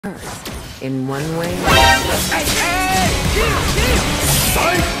In one way.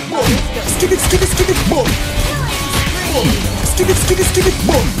 Skip it, boom! Skip it,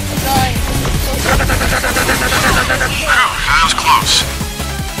 boom! That was close.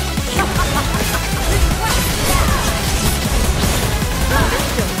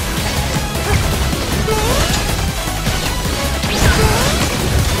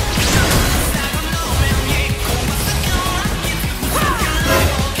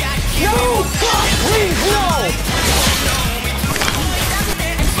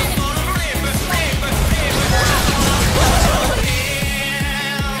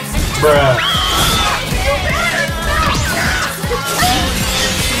 Bruh.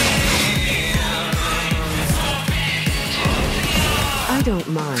 I don't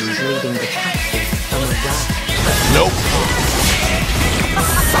mind leading the captive from a raft. Nope.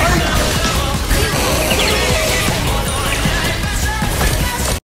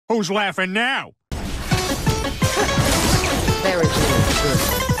 Who's laughing now? There is no good.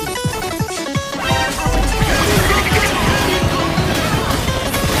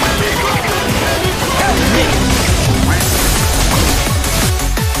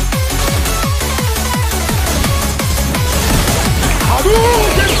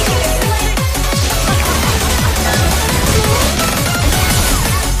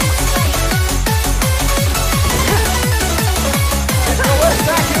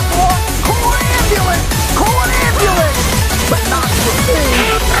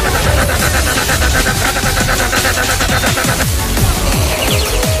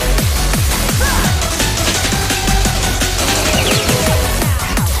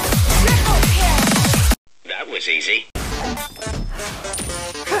 That was easy.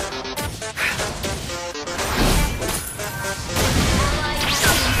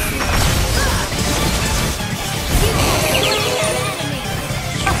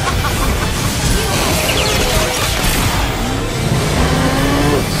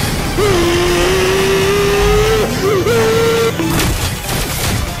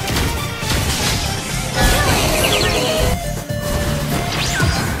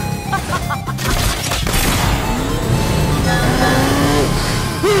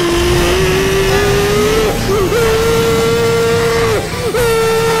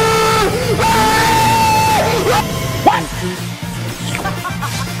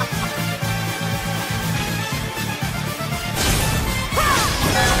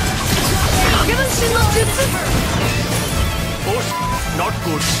 Not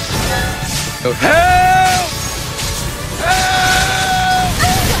good. Oh, help!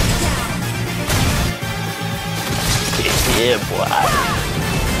 Yeah, boy.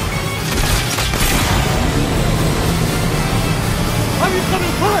 Why are you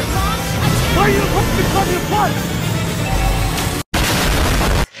coming apart? Why are you coming apart?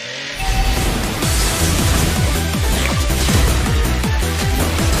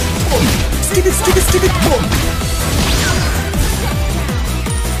 Skip it, boom!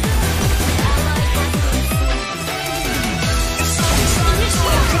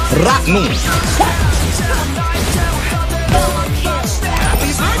 Ratnu!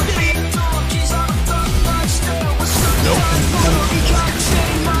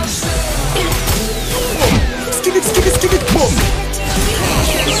 Skip it, boom!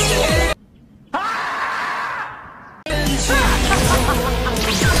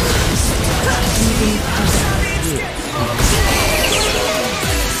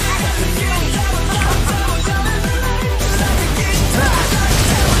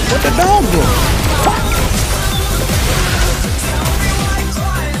 What the dog do?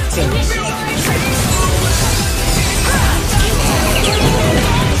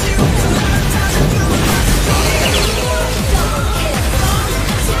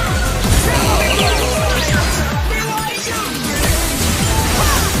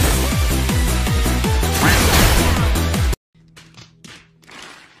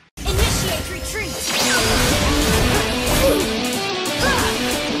 Initiate retreat.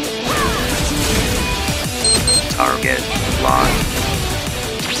 Target locked.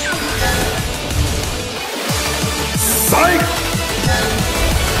 Psych!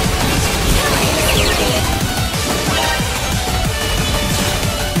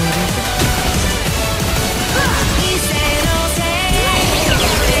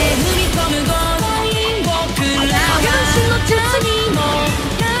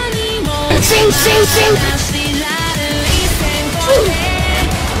 Sing!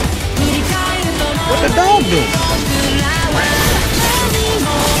 What the dog do?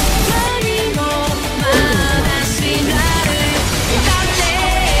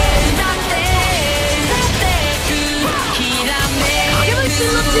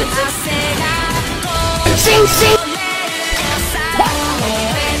 Sing, sing.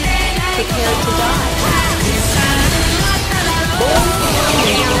 Prepare to die.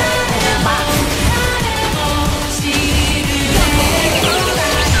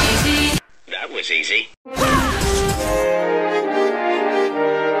 That was easy.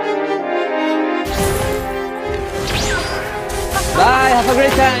 Bye, have a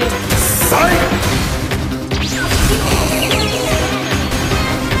great time.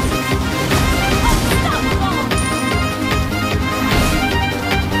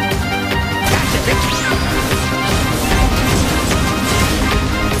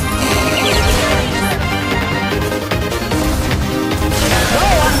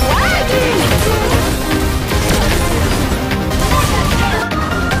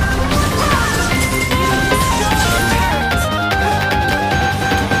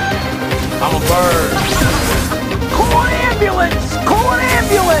 I'm a bird. Call an ambulance! Call an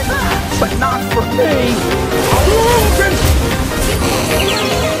ambulance! But not for me.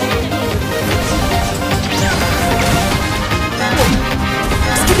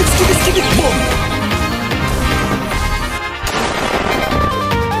 Skip it, boom!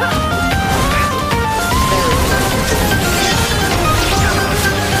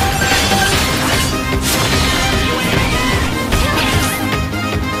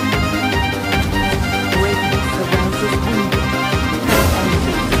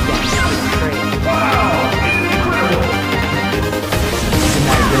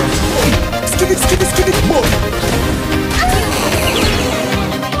 Skip it, boom!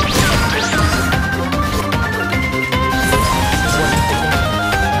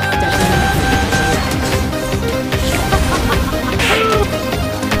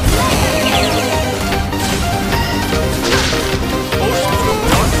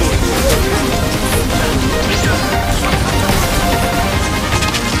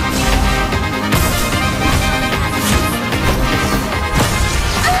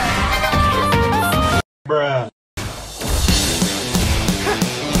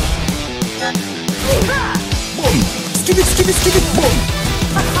 Skip it, boom!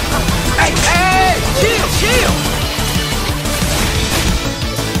 Hey, hey, chill, chill.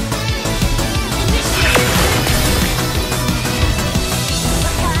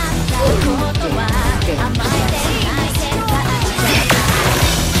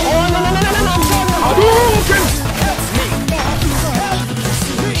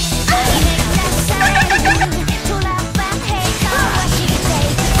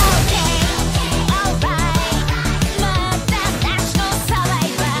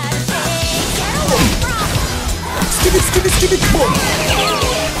 Skip it, boom!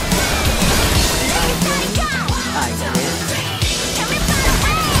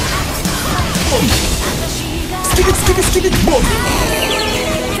 Skip it, boom!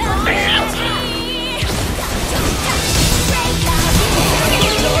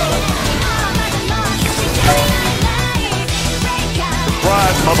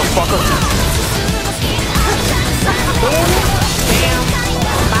 Surprise, motherfucker.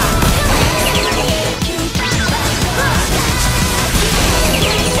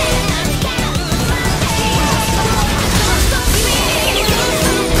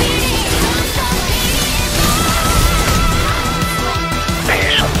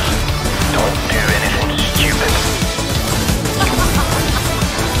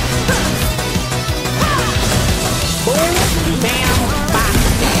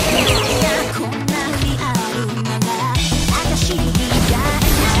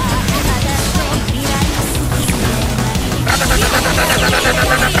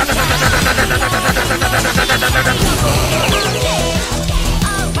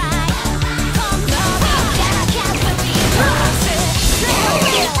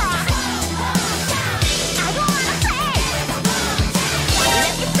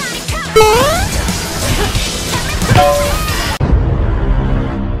 What?